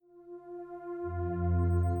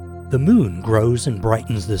The moon grows and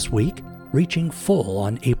brightens this week, reaching full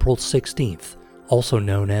on April 16th, also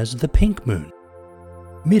known as the pink moon.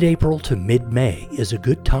 Mid-April to mid-May is a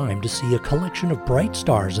good time to see a collection of bright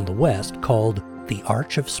stars in the west called the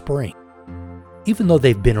Arch of Spring. Even though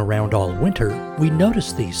they've been around all winter, we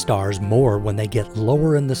notice these stars more when they get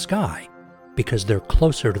lower in the sky because they're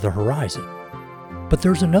closer to the horizon. But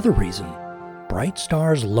there's another reason. Bright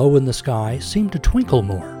stars low in the sky seem to twinkle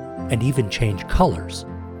more and even change colors.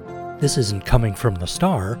 This isn't coming from the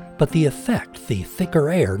star, but the effect the thicker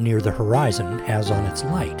air near the horizon has on its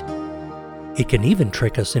light. It can even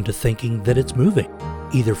trick us into thinking that it's moving,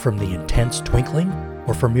 either from the intense twinkling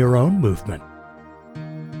or from your own movement.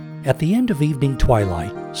 At the end of evening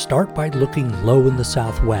twilight, start by looking low in the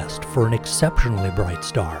southwest for an exceptionally bright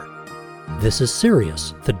star. This is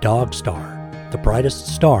Sirius, the dog star, the brightest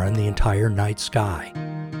star in the entire night sky.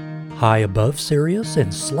 High above Sirius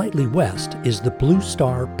and slightly west is the blue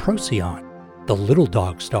star Procyon, the little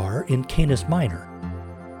dog star in Canis Minor.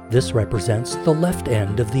 This represents the left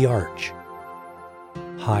end of the arch.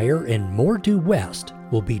 Higher and more due west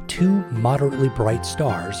will be two moderately bright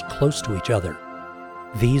stars close to each other.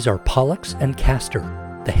 These are Pollux and Castor,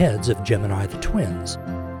 the heads of Gemini the twins.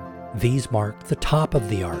 These mark the top of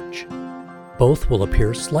the arch. Both will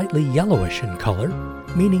appear slightly yellowish in color,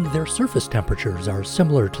 meaning their surface temperatures are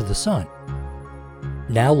similar to the Sun.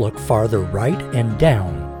 Now look farther right and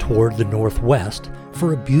down toward the northwest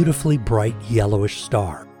for a beautifully bright yellowish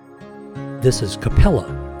star. This is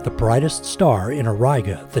Capella, the brightest star in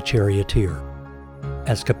Auriga the Charioteer.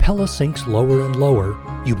 As Capella sinks lower and lower,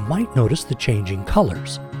 you might notice the changing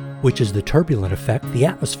colors, which is the turbulent effect the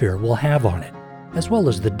atmosphere will have on it, as well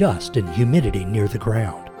as the dust and humidity near the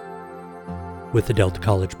ground. With the Delta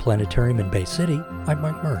College Planetarium in Bay City, I'm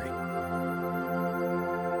Mike Murray.